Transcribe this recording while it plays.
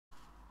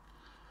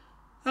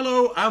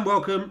Hello and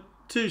welcome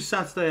to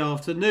Saturday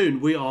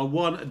afternoon. We are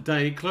one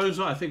day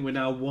closer. I think we're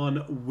now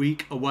 1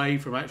 week away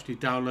from actually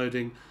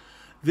downloading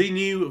the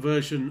new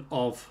version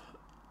of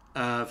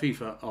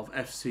FIFA of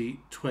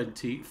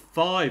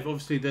FC25.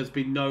 Obviously, there's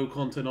been no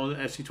content on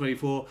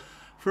FC24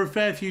 for a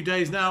fair few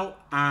days now,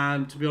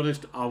 and to be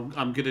honest, I'm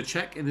going to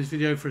check in this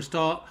video for a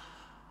start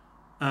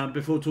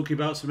before talking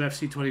about some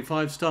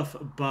FC25 stuff,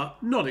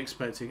 but not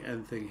expecting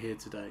anything here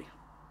today.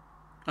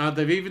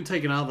 They've even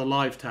taken out the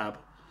live tab,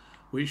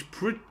 which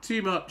pretty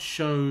much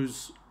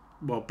shows,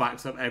 well,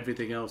 backs up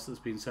everything else that's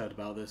been said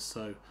about this.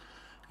 So,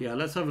 yeah,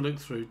 let's have a look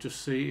through,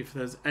 just see if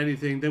there's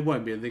anything. There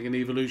won't be anything in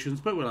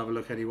Evolutions, but we'll have a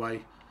look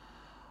anyway.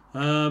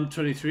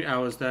 23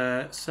 hours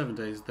there, 7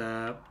 days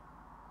there.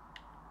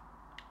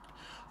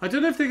 I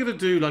don't know if they're going to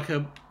do like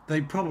a...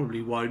 They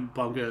probably won't,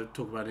 but I'm going to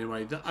talk about it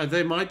anyway.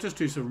 They might just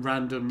do some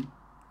random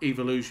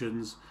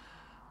Evolutions,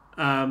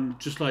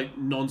 just like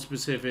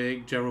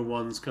non-specific general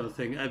ones kind of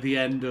thing at the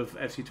end of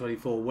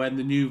FC24 when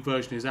the new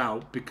version is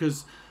out,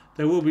 because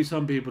there will be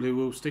some people who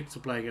will stick to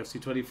playing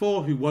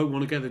FC24 who won't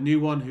want to get the new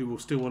one, who will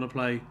still want to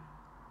play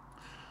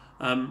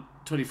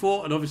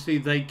 24, and obviously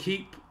they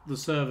keep the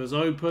servers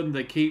open,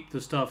 they keep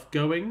the stuff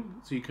going,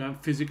 so you can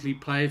physically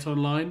play it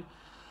online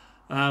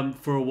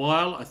for a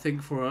while, I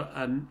think for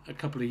a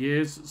couple of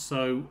years.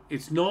 So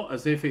it's not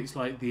as if it's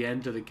like the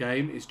end of the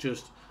game, it's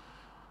just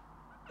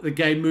the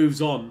game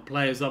moves on,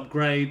 players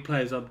upgrade,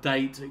 players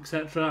update,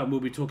 etc. And we'll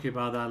be talking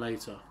about that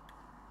later.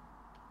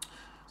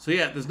 So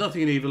yeah, there's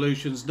nothing in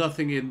Evolutions,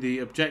 nothing in the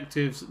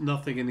objectives,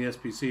 nothing in the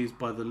SPCs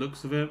by the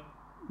looks of it.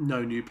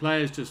 No new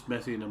players, just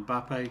Messi and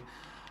Mbappe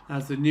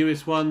as the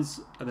newest ones.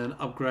 And then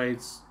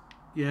upgrades,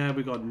 yeah,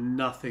 we've got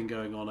nothing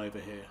going on over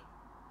here.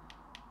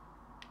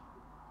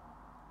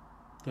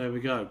 There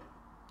we go.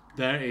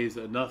 There is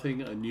nothing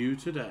new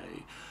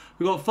today.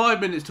 We've got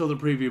 5 minutes till the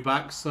preview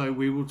back, so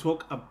we will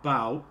talk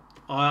about...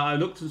 I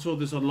looked and saw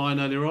this online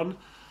earlier on.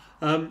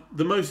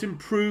 The most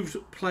improved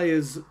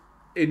players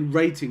in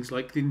ratings,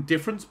 like the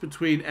difference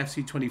between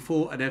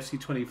FC24 and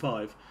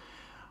FC25.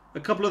 A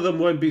couple of them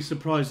won't be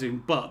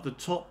surprising, but the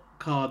top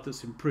card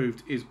that's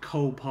improved is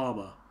Cole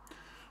Palmer,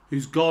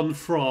 who's gone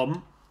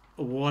from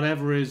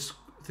whatever his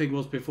thing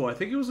was before. I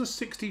think it was a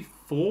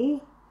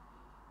 64.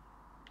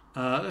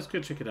 Let's go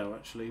check it out,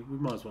 actually. We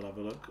might as well have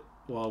a look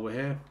while we're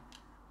here.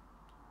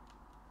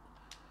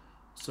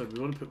 So we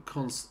want to put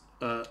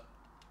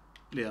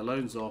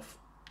loans off,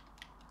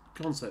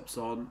 concepts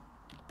on,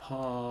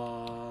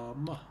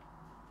 Palmer.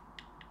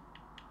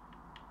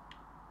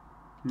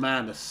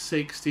 Man, a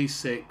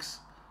 66.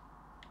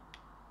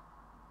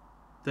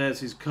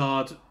 There's his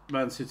card,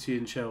 Man City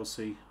and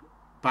Chelsea.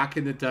 Back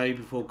in the day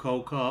before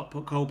Cole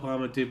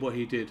Palmer did what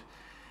he did.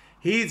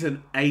 He's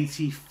an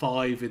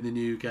 85 in the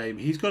new game.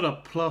 He's got a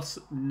plus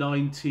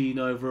 19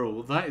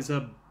 overall. That is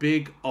a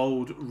big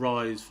old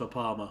rise for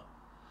Palmer.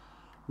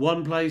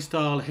 One play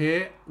style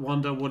here.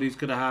 Wonder what he's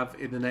going to have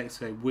in the next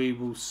game. We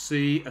will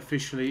see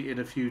officially in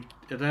a few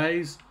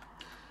days.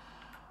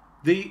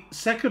 The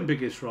second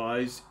biggest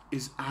rise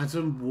is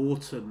Adam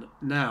Wharton.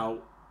 Now,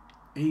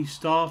 he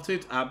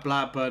started at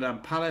Blackburn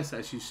and Palace,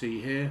 as you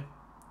see here.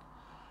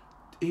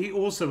 He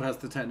also has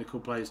the technical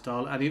play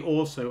style, and he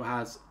also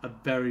has a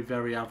very,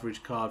 very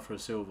average card for a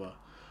silver.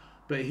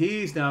 But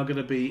he's now going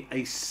to be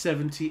a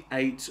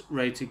 78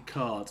 rated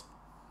card.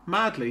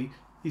 Madly,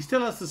 he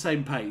still has the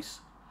same pace.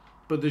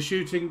 But the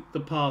shooting, the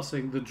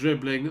passing, the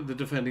dribbling, the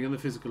defending and the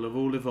physical have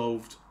all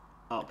evolved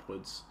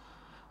upwards.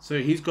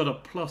 So he's got a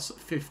plus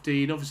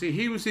 15. Obviously,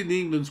 he was in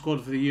the England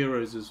squad for the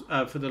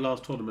Euros, for the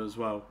last tournament as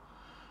well.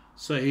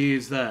 So he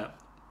is there.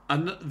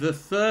 And the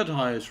third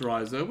highest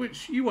riser,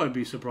 which you won't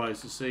be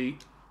surprised to see,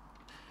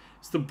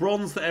 it's the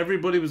bronze that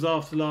everybody was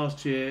after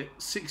last year.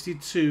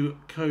 62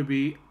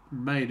 Kobe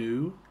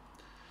Mainu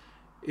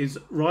is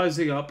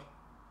rising up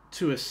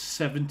to a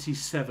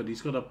 77.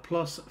 He's got a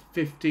plus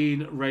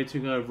 15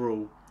 rating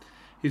overall.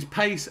 His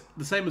pace,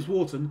 the same as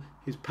Wharton,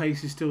 his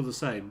pace is still the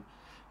same.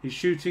 His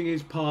shooting,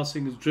 his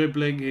passing, his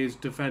dribbling, his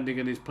defending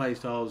and his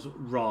playstyles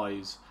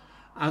rise.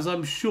 As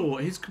I'm sure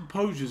his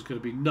composure is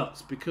going to be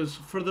nuts, because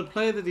for the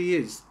player that he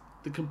is,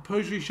 the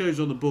composure he shows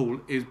on the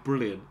ball is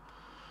brilliant.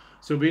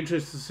 So it'll be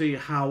interesting to see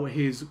how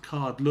his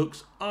card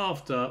looks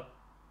after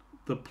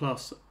the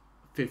plus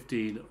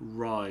 15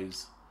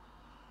 rise.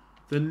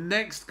 The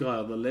next guy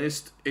on the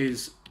list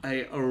is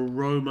a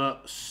Roma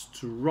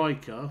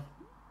striker.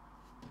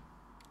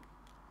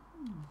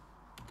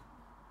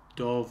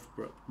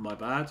 My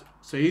bad.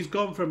 So he's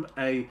gone from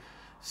a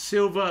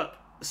silver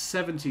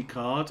 70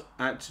 card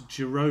at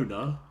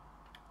Girona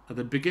at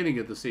the beginning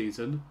of the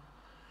season.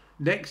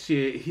 Next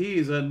year, he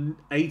is an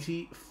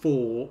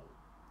 84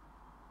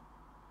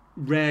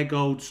 rare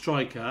gold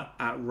striker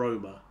at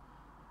Roma.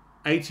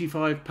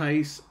 85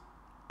 pace,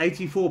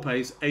 84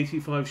 pace,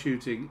 85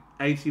 shooting,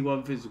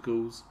 81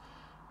 physicals,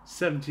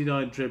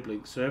 79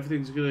 dribbling. So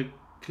everything's going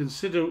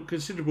to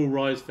considerable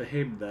rise for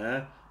him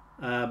there.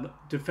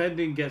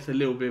 Defending gets a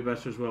little bit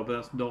better as well, but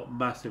that's not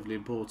massively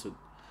important.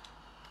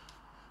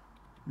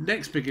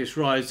 Next biggest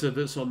riser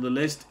that's on the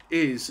list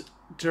is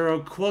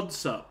Gerald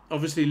Quansah,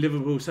 obviously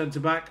Liverpool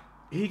centre-back,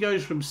 he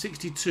goes from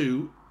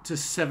 62 to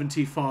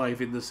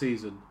 75 in the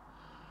season.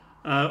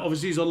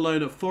 Obviously, he's on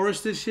loan at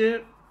Forest this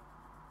year.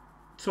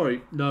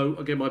 Sorry, no,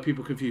 I get my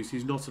people confused.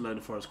 He's not a loan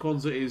at Forest.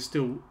 Quansah is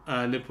still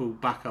a Liverpool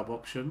backup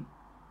option.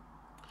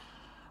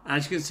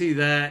 As you can see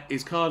there,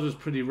 his card was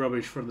pretty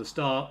rubbish from the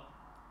start.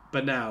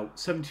 But now,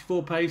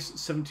 74 pace,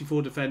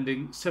 74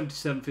 defending,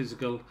 77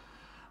 physical,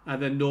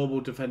 and then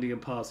normal defending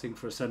and passing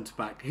for a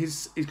centre-back.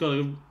 He's got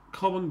a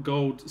common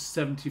gold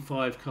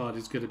 75 card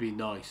is going to be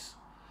nice.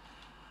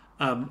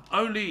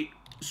 Only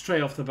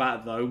straight off the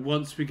bat, though,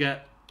 once we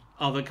get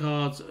other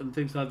cards and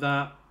things like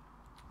that,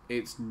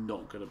 it's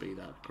not going to be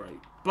that great.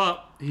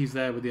 But he's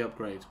there with the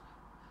upgrade.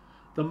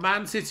 The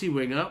Man City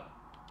winger,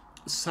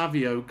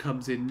 Savio,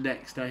 comes in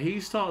next. Now, he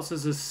starts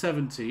as a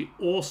 70,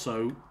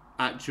 also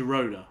at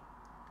Girona.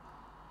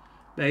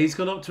 Now, he's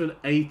gone up to an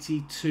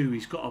 82.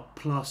 He's got a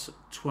plus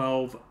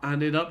 12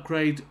 and an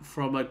upgrade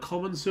from a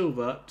common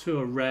silver to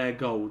a rare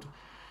gold.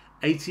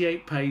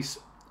 88 pace,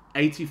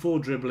 84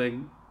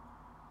 dribbling,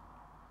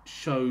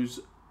 shows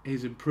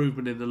his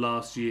improvement in the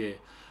last year.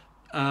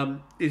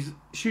 His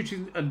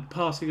shooting and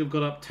passing have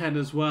gone up 10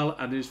 as well,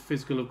 and his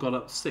physical have gone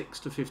up 6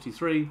 to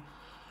 53.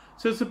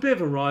 So it's a bit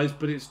of a rise,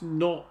 but it's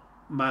not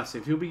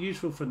massive. He'll be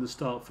useful from the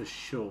start for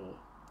sure.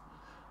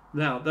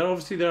 Now, there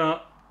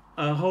are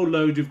a whole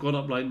load who've gone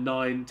up like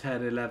 9,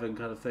 10, 11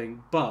 kind of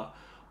thing. But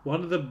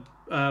one of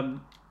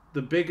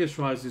the biggest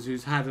rises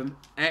who's had an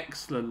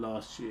excellent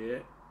last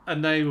year, a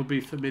name will be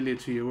familiar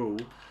to you all,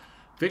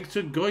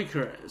 Victor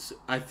Gyökeres.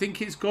 I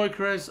think it's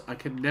Gyökeres. I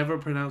can never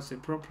pronounce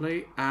it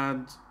properly,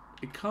 and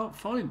I can't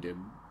find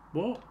him.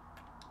 What?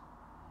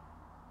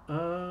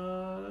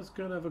 Let's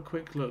go and have a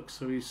quick look.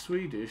 So he's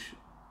Swedish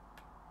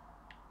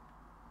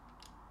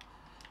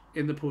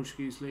in the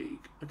Portuguese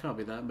league. There can't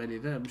be that many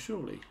of them,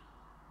 surely.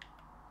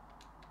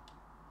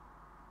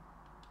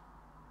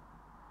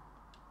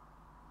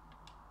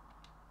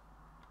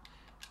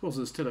 He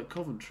wasn't still at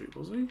Coventry,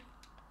 was he?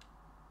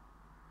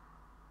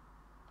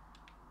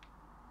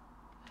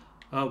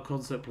 Oh,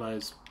 concept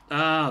players.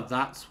 Ah,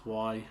 that's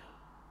why.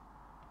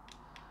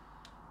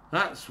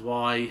 That's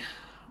why.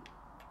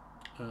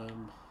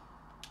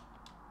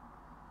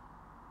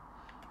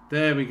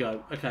 There we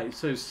go. Okay,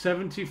 so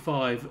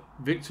 75,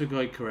 Victor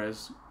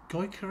Gyökeres.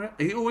 Gyökeres?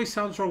 It always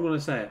sounds wrong when I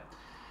say it.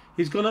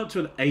 He's gone up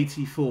to an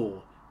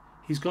 84.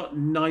 He's got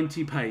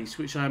 90 pace,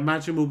 which I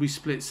imagine will be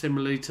split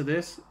similarly to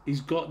this.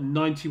 He's got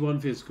 91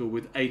 physical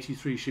with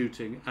 83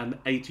 shooting and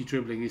 80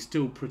 dribbling. He's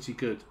still pretty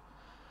good.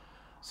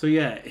 So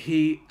yeah,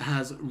 he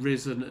has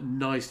risen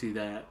nicely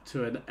there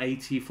to an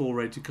 84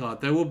 rated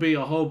card. There will be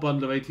a whole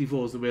bundle of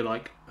 84s that we're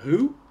like,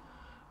 who?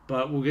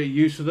 But we'll get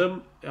used to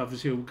them.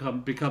 Obviously, it will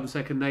become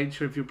second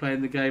nature if you're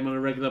playing the game on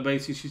a regular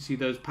basis. You see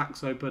those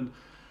packs open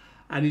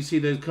and you see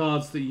those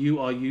cards that you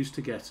are used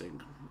to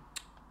getting.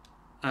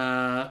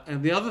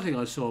 And the other thing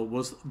I saw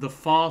was the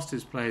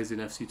fastest players in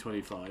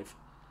FC25.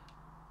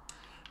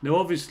 Now,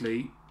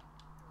 obviously,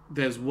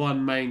 there's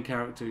one main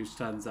character who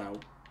stands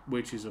out,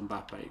 which is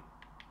Mbappe.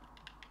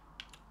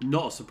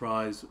 Not a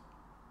surprise.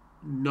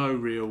 No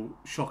real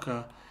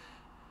shocker.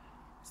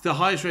 He's the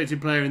highest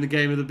rated player in the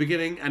game at the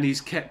beginning, and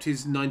he's kept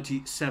his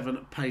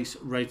 97 pace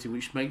rating,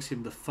 which makes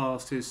him the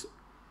fastest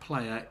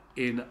player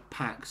in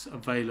packs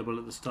available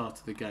at the start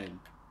of the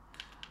game.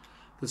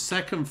 The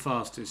second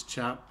fastest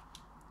chap,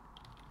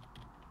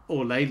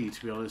 or lady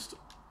to be honest,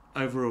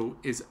 overall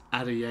is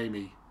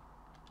Adeyemi.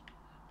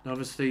 Now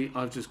obviously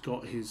I've just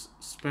got his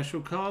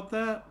special card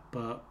there,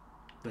 but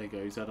there you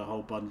go, he's had a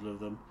whole bundle of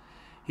them.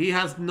 He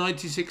has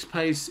 96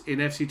 pace in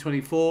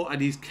FC24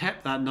 and he's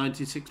kept that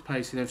 96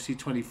 pace in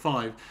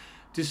FC25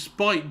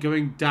 despite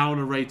going down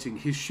a rating.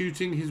 His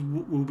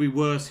shooting will be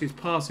worse, his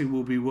passing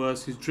will be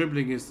worse, his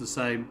dribbling is the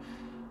same.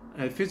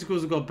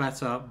 Physicals have got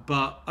better,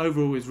 but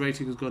overall his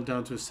rating has gone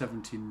down to a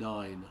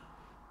 79.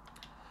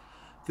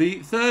 The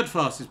third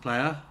fastest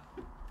player,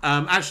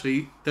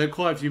 actually there are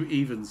quite a few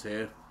evens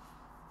here.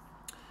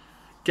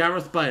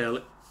 Gareth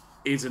Bale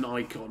is an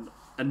icon,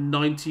 a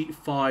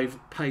 95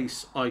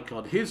 pace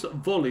icon. His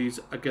volleys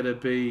are going to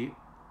be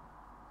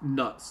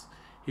nuts.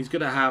 He's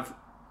going to have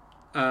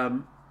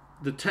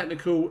the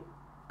technical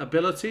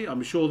ability,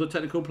 I'm sure the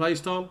technical play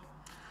style,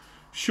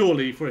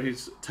 surely for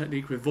his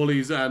technique with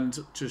volleys and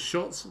just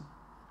shots.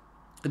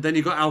 And then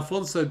you've got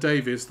Alphonso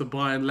Davies, the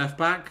Bayern left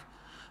back,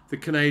 the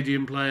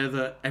Canadian player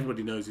that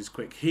everybody knows is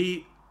quick.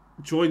 He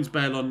joins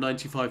Bale on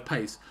 95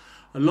 pace,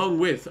 along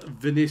with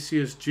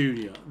Vinicius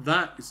Jr.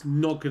 That is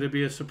not going to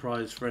be a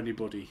surprise for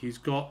anybody. He's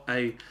got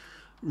a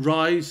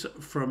rise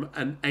from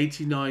an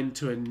 89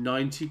 to a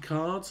 90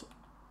 card,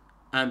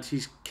 and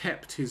he's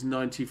kept his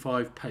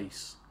 95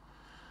 pace.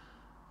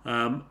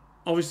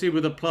 Obviously,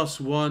 with a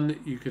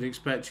 +1, you can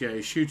expect, yeah,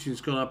 his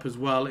shooting's gone up as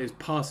well, his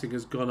passing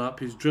has gone up,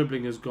 his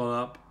dribbling has gone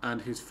up,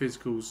 and his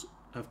physicals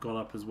have gone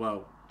up as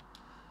well.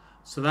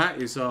 So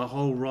that is a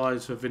whole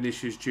rise for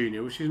Vinicius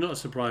Jr., which is not a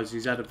surprise.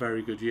 He's had a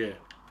very good year.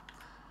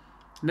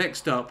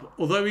 Next up,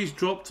 although he's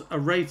dropped a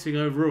rating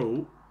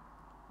overall,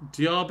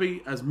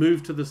 Diaby has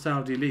moved to the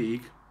Saudi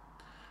League.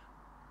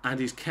 and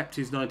he's kept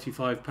his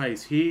 95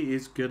 pace. He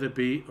is going to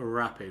be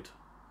rapid.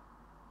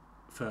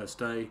 First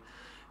day.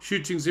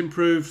 Shooting's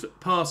improved,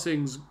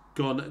 passing's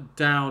gone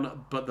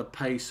down, but the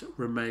pace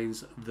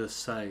remains the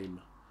same.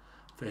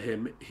 For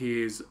him,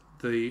 he is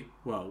the,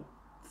 well,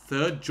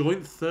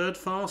 joint third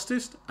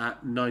fastest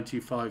at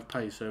 95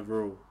 pace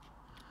overall.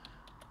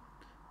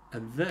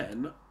 And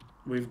then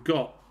we've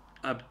got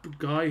a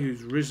guy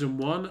who's risen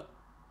one.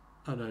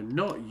 Oh no,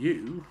 not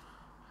you.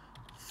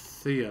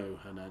 Theo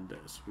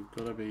Hernandez. We've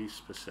got to be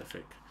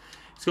specific.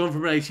 He's gone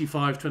from an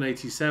 85 to an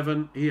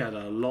 87. He had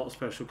a lot of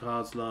special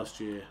cards last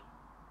year.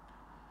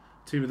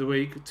 Team of the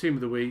week, team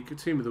of the week,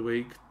 team of the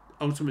week,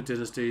 Ultimate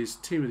Dynasties,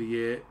 team of the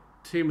year,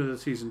 team of the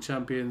season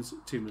champions,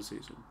 team of the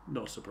season.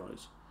 Not a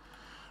surprise.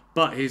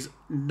 But his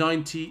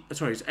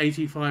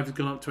 85 has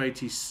gone up to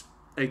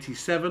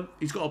 87.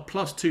 He's got a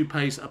 +2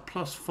 pace, a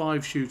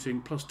 +5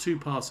 shooting,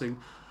 +2 passing,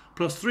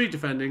 +3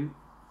 defending,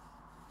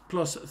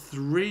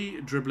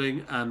 +3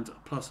 dribbling, and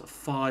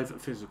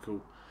 +5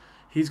 physical.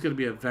 He's going to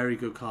be a very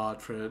good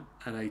card for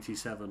an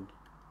 87.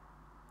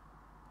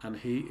 And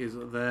he is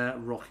there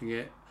rocking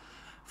it.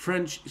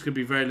 French is going to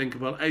be very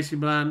linkable. AC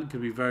Milan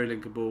can be very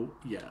linkable.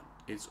 Yeah,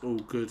 it's all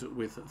good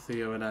with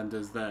Theo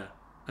Hernandez there.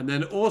 And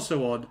then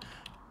also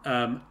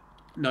on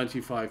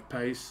 95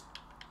 pace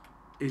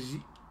is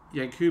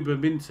Yankuba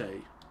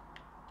Minte,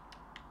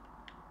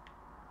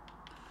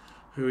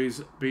 who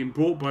is being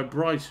brought by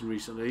Brighton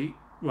recently.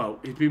 Well,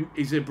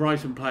 he's a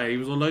Brighton player. He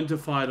was on loan to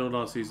Feyenoord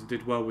last season,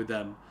 did well with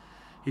them.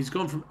 He's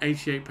gone from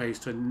 88 pace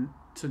to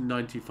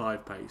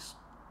 95 pace.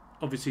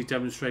 Obviously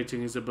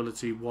demonstrating his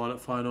ability while at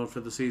Feyenoord for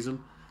the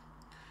season.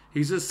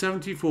 He's a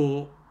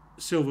 74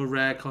 silver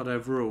rare card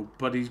overall,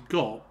 but he's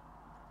got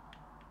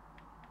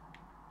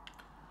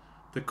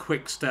the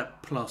quick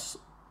step plus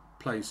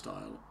play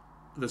style.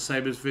 The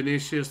same as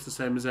Vinicius, the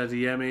same as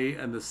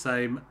Adeyemi, and the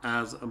same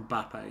as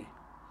Mbappe.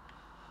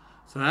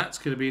 So that's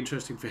going to be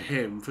interesting for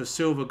him. For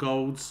silver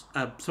golds,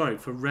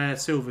 for rare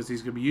silvers,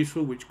 he's going to be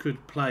useful, which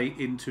could play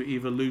into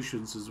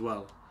evolutions as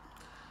well.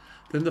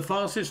 Then the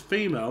fastest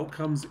female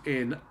comes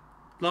in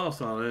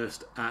last on our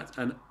list at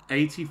an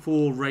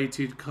 84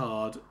 rated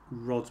card,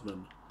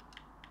 Rodman.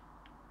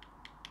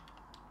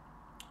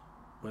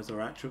 Where's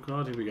our actual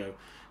card? Here we go.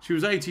 She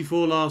was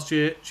 84 last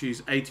year.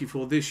 She's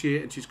 84 this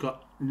year, and she's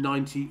got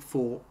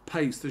 94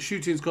 pace. The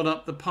shooting's gone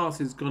up, the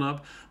passing's gone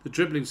up, the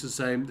dribbling's the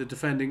same, the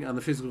defending and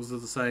the physicals are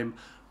the same.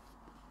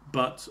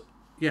 But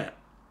yeah,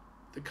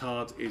 the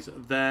card is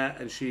there,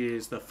 and she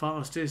is the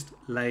fastest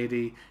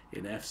lady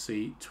in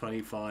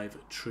FC25,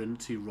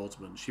 Trinity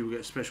Rodman. She will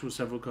get several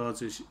special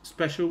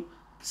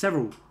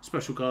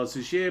cards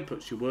this year.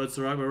 Puts your words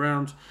the right way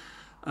around,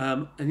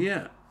 and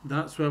yeah,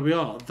 that's where we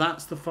are.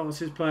 That's the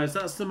fastest players.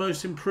 That's the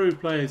most improved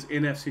players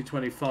in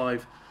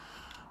FC25.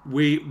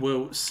 We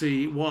will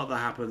see what that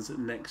happens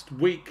next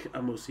week,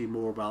 and we'll see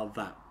more about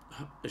that,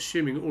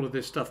 assuming all of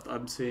this stuff that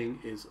I'm seeing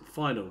is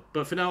final.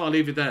 But for now, I'll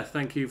leave it there.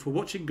 Thank you for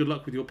watching. Good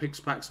luck with your picks,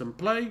 packs, and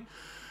play,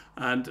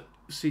 and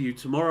see you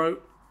tomorrow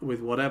with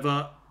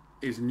whatever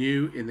is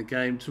new in the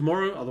game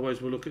tomorrow.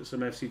 Otherwise, we'll look at some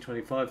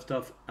FC25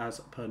 stuff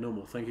as per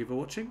normal. Thank you for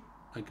watching,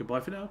 and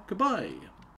goodbye for now. Goodbye.